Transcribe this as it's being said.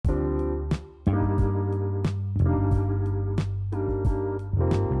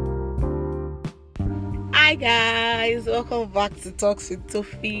Hi guys, welcome back to Talks with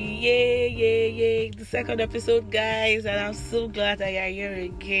Tofi. Yay, the second episode, guys, and I'm so glad that you're here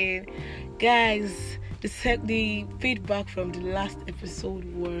again. Guys, the feedback from the last episode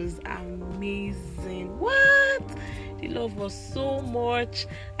was amazing. What? The love was so much.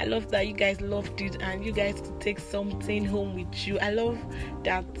 I love that you guys loved it and you guys could take something home with you. I love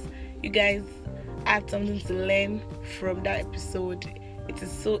that you guys had something to learn from that episode. It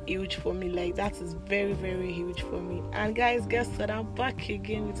is so huge for me. Like, that is very, very huge for me. And guys, guess what? I'm back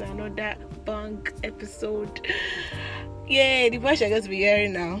again with another bang episode. Yeah, the voice you're going to be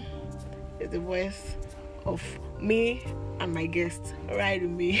hearing now is the voice of me and my guest, right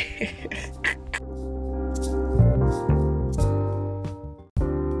with me.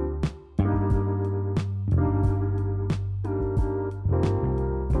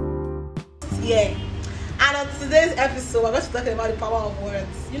 Yeah. And on today's episode, we're going to be talking about the power of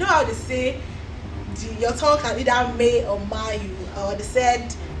words. You know how they say your tongue can either may or mar you, or they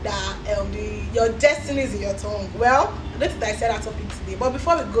said that your destiny is in your tongue. Well, I don't think I said that topic today, but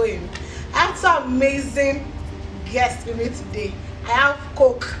before we go in, I have two amazing guests with me today. I have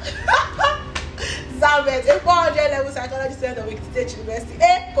Coke Zambet, a 400 level psychology student of Ekiti State University.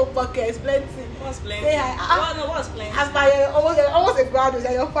 Hey, Coke Pocket, it's plenty. What's plenty? Say hi. What's plenty? As by almost a graduate,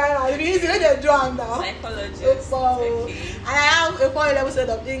 and you're final. If you easy, when they draw now. Psychologist. Okay. And I have a 400 level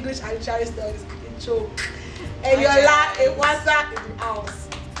student of English and Literary Studies. And you're like a WhatsApp in the house.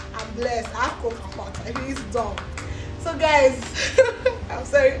 I'm blessed. I have Coke and Fanta. If he's dumb. So guys, I'm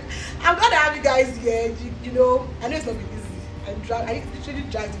sorry. I'm glad to have you guys here. You know, I know it's not been easy. I literally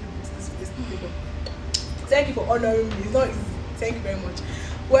dragged you to this place. Thank you for honoring me. It's not easy. Thank you very much.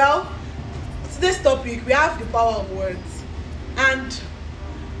 Well, today's topic, we have the power of words. And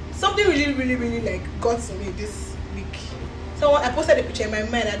something really like got to me this week. So I posted a picture in my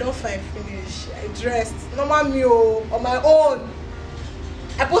mind. I don't find finish. I dressed normal meal on my own.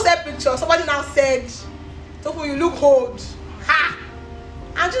 I posted a picture. Somebody now said, Tofu, you look old. Ha!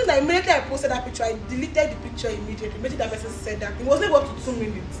 And just like immediately I posted that picture, I deleted the picture immediately. Immediately that person said that. It wasn't up to 2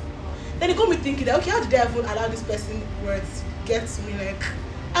 minutes. Then it got me thinking that, okay, how did I even allow this person words get to me? Like,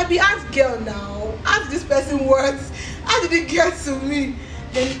 I be asked girl now. How did this person words? How did it get to me?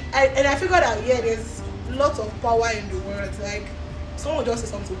 Then I figured out, yeah, there's lots of power in the words. Like, someone just say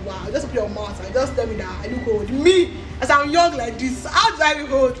something, wow, just open your mouth and just tell me that I look old. Me, as I'm young like this, how do I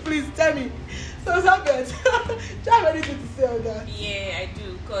look old? Please tell me. So good. Do you have anything to say on that? Yeah, I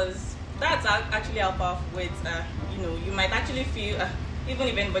do, because that's actually how powerful words are. You know, you might actually feel, even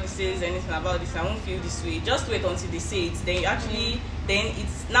if anybody says anything about this, I won't feel this way. Just wait until they say it. Then then it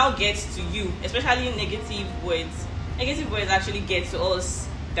now gets to you, especially negative words. Negative words actually get to us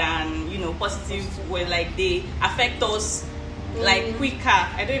than, positive words. Like, they affect us like quicker.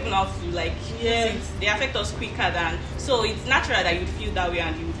 I don't even know how to like they affect us quicker than, so it's natural that you feel that way,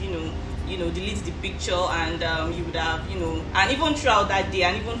 and you delete the picture, and you would have, and even throughout that day,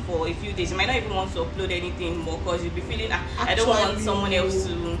 and even for a few days, you might not even want to upload anything more, because you'll be feeling, I don't want someone else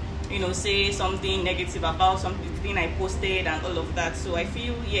to, say something negative about something I posted and all of that. So I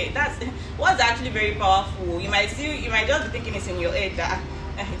feel, that's what's actually very powerful. You might just be thinking it's in your head that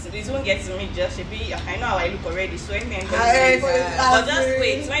it won't get to me, just I know how I look already, so anything but just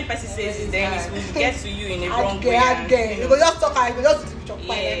wait, when person says it, then it will get to you in a wrong way. You go just talk, you go just do the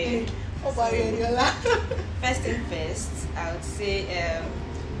picture. First thing first, I would say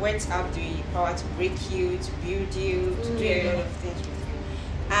words have the power to break you, to build you, to do a lot of things with you.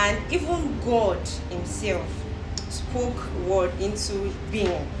 And even God himself spoke word into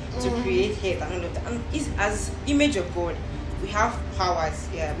being to create health and all of that. And as image of God, we have powers.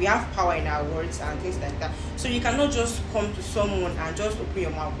 Yeah, we have power in our words and things like that. So you cannot just come to someone and just open your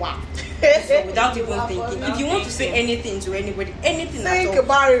mouth, wow, so without even thinking. If you want to say anything to anybody, anything at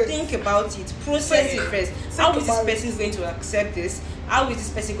all, think about it, process it first. How is this person going to accept this? How is this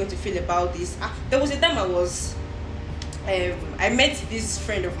person going to feel about this? There was a time I met this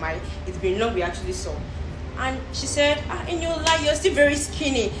friend of mine. It's been long we actually saw. And she said, in your life, you're still very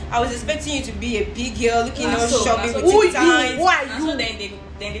skinny. I was expecting you to be a big girl, looking all chubby with your times. Who are you? So then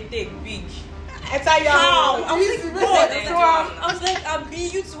they take big. How? I was like, God. I was like, I'll be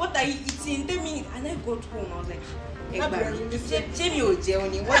you to what are you eating? Tell me. And I got home. I was like, Jamie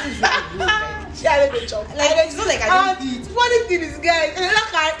Ojeoni, what is wrong with you? Like, it's not like I don't eat. Funny thing is, guys, I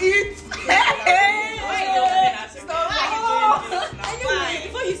can eat. Anyway,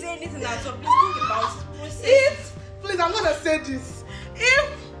 before you say anything at all, please think about it. Please, I'm gonna say this. If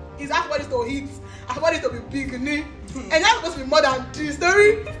it's everybody to eat, everybody to be big, and that's supposed to be more than 3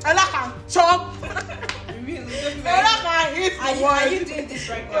 story, and I can chop. Really? And I can hit the one. Are you doing this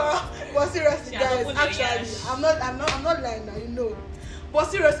right now? But seriously, She has guys, opened her actually, yash. I'm not lying now, you know. But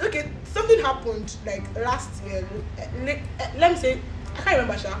seriously, okay, something happened like last year. Let me say, I can't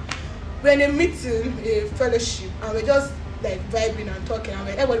remember, Sha. We're in a meeting, a fellowship, and we're just like vibing and talking, and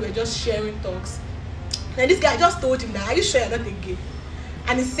everybody were just sharing talks. And this guy just told him that, "Are you sure you're not a gay?"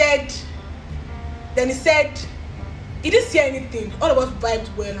 And he said, he didn't say anything. All of us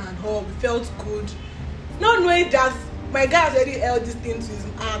vibed well and all, we felt good. Not knowing that my guy has already held this thing to his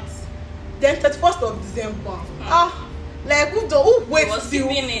heart. Then 31st of December. Like who waits till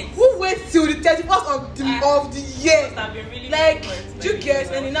the 31st of the year? Like, do you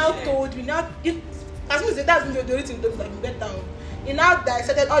get? And he now told me now. As soon as that's the only thing that better. He now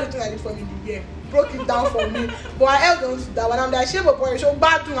dissected all the things I did for me in the year, broke it down for me. But I held on to that one. I'm like, shame upon you, show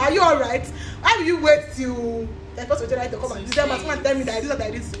bad doing. Are you alright? Why do you wait till the 1st of January to come and December to tell me that this is what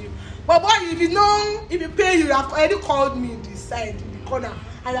I did to you? But boy, if you pay, you have already called me in the side, in the corner,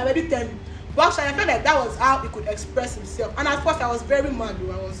 and I already tell me. But actually, I felt like that was how he could express himself. And at first, I was very mad.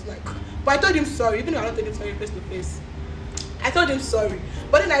 I was like, but I told him sorry. Even though I don't told him sorry face to face, I told him sorry.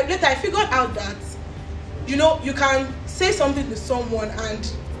 But then later I figured out that, you know, you can say something to someone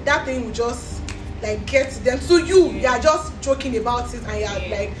and that thing will just like get to them. So you are just joking about it, and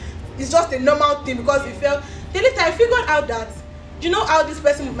you're like, it's just a normal thing because you felt. Then later I figured out that, you know how this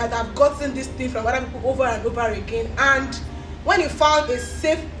person might have gotten this thing from other people over and over again, and when he found a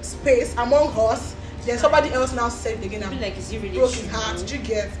safe space among us, then somebody else now said it again and like, is he really broke his heart. Did you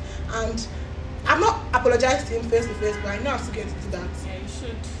get? And I'm not apologizing to him face to face, but I know I'm still getting to that. Yeah, you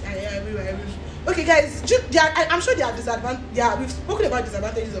should. I will. Okay, guys, I'm sure there are disadvantages. Yeah, we've spoken about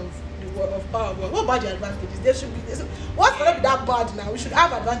disadvantages of power, but what about the advantages? There should be. What's going to be that bad now? We should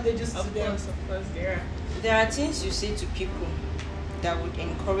have advantages to them. Of course, there are. There are things you say to people that would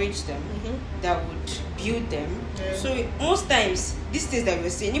encourage them, that would build them. Yeah. So most times, these things that we're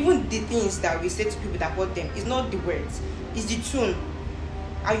saying, even the things that we say to people that hurt them, is not the words, it's the tone,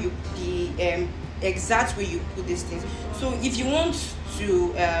 how you, the exact way you put these things. So if you want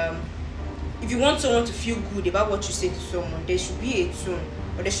someone to feel good about what you say to someone, there should be a tone,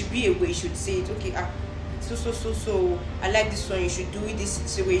 or there should be a way you should say it. Okay, so I like this one, you should do it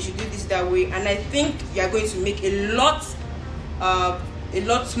this way, you should do this that way, and I think you are going to make a lot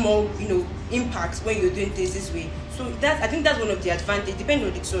more, you know, impact when you're doing things this way. So I think that's one of the advantages, depending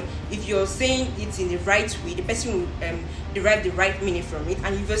on the tone. If you're saying it in the right way, the person will derive the right meaning from it,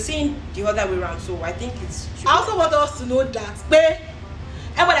 and if you're saying the other way around, so I think it's. I also want us to know that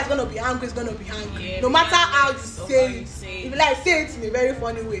everybody that's gonna be angry is gonna be angry, no matter how you say it. If you like, say it in a very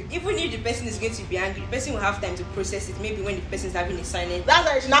funny way. Even if the person is going to be angry, the person will have time to process it. Maybe when the person is having a silent. That's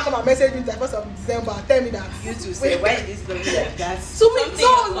why you should not come and message me the 1st of December. Tell me that. You too say, why is this looking like that? So me,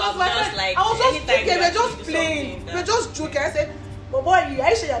 my friend, like, I was just joking. We're just playing. We're just joking. I said, but boy, are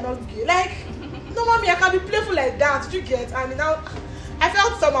you sure you're not gay? Like, no, mommy, I can be playful like that. Did you get? And now, I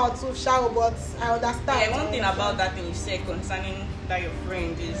felt somehow too shallow, but I understand. Yeah, one thing about that thing you said concerning that your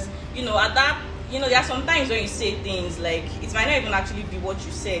friend is, you know, at that, you know, there are some times when you say things like it might not even actually be what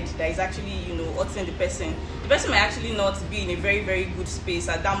you said that is actually, you know, hurting the person. The person might actually not be in a very, very good space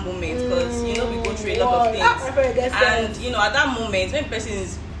at that moment because, you know, we go through a lot of things. And, you know, at that moment, when the person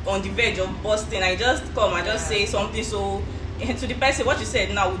is on the verge of busting, I just come and just say something so to the person, what you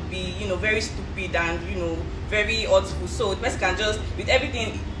said now would be, you know, very stupid and, you know, very hurtful. So the person can just, with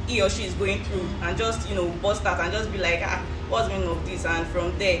everything he or she is going through, and just, you know, bust out and just be like, what's the meaning of this? And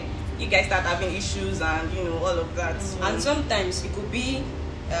from there, you guys start having issues and, you know, all of that. So, and sometimes it could be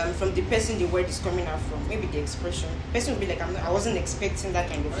from the person the word is coming out from, maybe the expression. The person will be like, I wasn't expecting that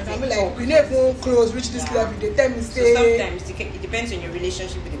kind of thing. I'm like, we never close, reach this level. They tell me stay. So sometimes it depends on your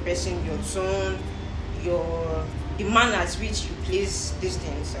relationship with the person, your tone, the manner at which you place these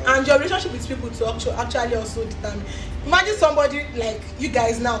things. And your relationship with people to actually also determine. Imagine somebody like you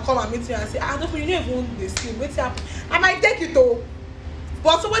guys now come and meet me and say, don't you know even the same. What's happening? I might take it though.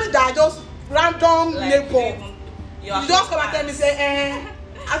 But somebody that just random like, neighbor, you just come and tell me say,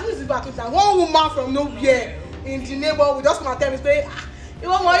 as soon as you back time, one woman from nowhere in the neighborhood will just come and tell me say, you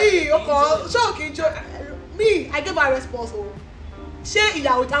want money? Okay, me, I give her a response.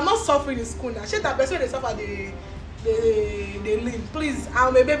 I'm not suffering in school now. That person they suffer the lean. Please,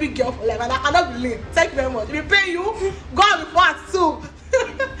 I'm a baby girl for life and I cannot be lean. Thank you very much. If we pay you, go on with what too.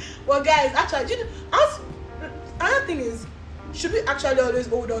 Well, guys, actually, another thing is, should we actually always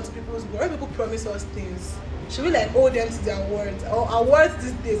hold on to people's words? When people promise us things, should we like hold them to their words? Or our words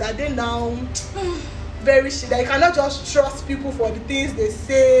these days, are they now very shit? That you cannot just trust people for the things they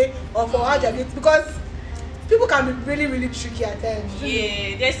say or for how they're getting, because people can be really, really tricky at times.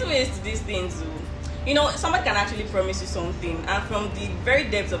 Yeah, there's two ways to these things. you know, somebody can actually promise you something, and from the very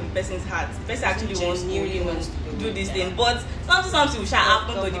depths of the person's heart, the person actually wants to, you know, do this thing. But something will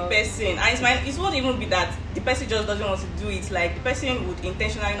happen to the person, and it won't even be that the person just doesn't want to do it. Like, the person would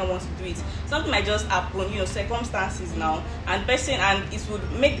intentionally not want to do it. Something might just happen, you know, circumstances now, and it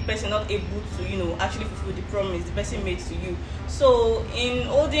would make the person not able to, you know, actually fulfill the promise the person made to you. So in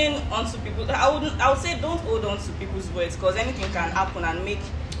holding on to people, I would say don't hold on to people's words, because anything can happen and make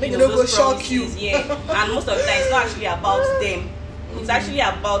you know, those promises, shock you. Yeah. And most of the time it's not actually about them. It's actually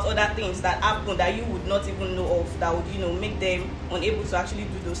about other things that happen that you would not even know of, that would, you know, make them unable to actually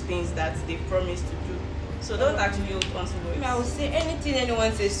do those things that they promised to do. So don't actually hold on to words. I would say anything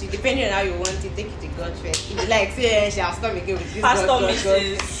anyone says to you, depending on how you want it, take it to God first. If you like, say, I'll stop again with this Pastor God. Oh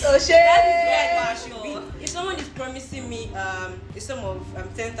shit! That is where I should be. If someone is promising me a sum of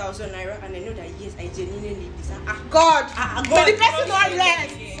 10,000 naira, and I know that yes, I genuinely need this, God, God, but the person not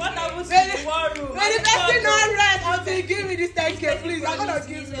rest. What happens tomorrow? When the person not rest, I'll say, give me this 10K, please. I'm gonna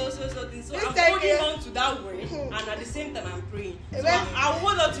give you. So I'm holding on to that word, and at the same time I'm praying. So I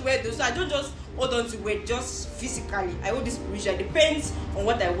hold on to it though. So I don't just hold on to it just physically. I hold this spiritually. Depends on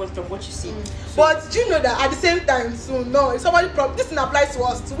what I want from what you see. But do you know that at the same time, so no, if somebody this thing applies to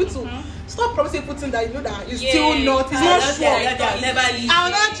us too. Stop promising people things that you know that is still not. It's not sure. I'll never leave.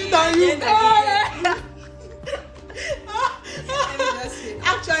 I'll not cheat on you.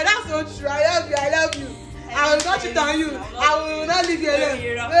 Actually, that's so true. I love you. I will not cheat on you. I will not leave you alone.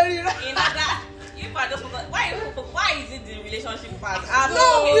 If I just forgot, why is it the relationship part?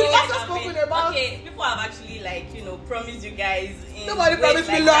 No, we've also spoken about. Okay, people have actually, like, you know, promised you guys. Nobody promised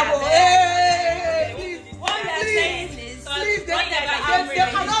me love. Hey, what you are saying is, please, they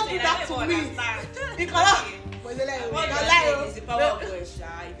cannot do that to me. They cannot. It's the power of words.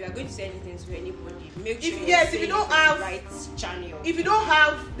 If you are going to say anything to anybody, make sure if you don't have the right channel. If you don't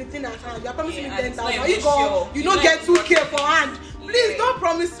have the thing at hand, you are promising me 10,000. You don't get 2K for hand. Please don't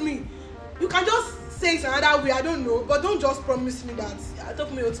promise me. You can just say it another way. I don't know, but don't just promise me that. I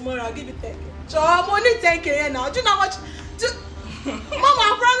told me tomorrow I'll give you 10K. So I'm only 10K here now. Do you know how much?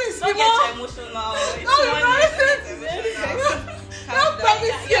 Mama, promise me. Don't get emotional. Don't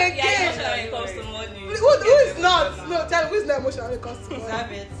promise me again. Emotional when it comes to money. Who is not? No, tell me who is not emotional when it comes to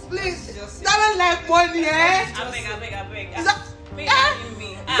money. Please, Zabeth like money, eh? I beg.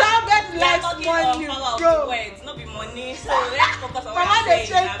 Zabeth likes money, bro. Words, not be money. So let's focus on what I'm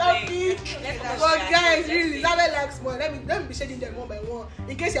saying. But guys, really, Zabeth likes money. Let me be shading them one by one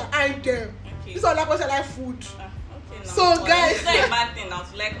in case you're eyeing them. Okay. This one like what I like food. Okay, so guys, it's not a bad thing now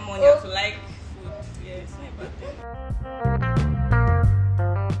to like money or to like food. Yeah, it's not a bad thing.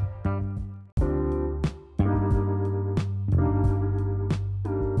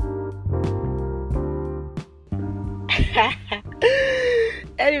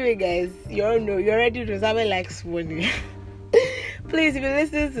 Anyway, guys, you all know, you already know Zabeth likes money. Please, if you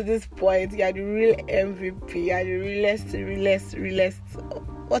listen to this point, you are the real MVP. You are the realest.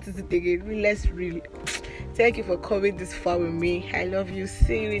 What is it again? Real. Thank you for coming this far with me. I love you.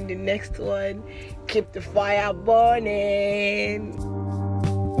 See you in the next one. Keep the fire burning.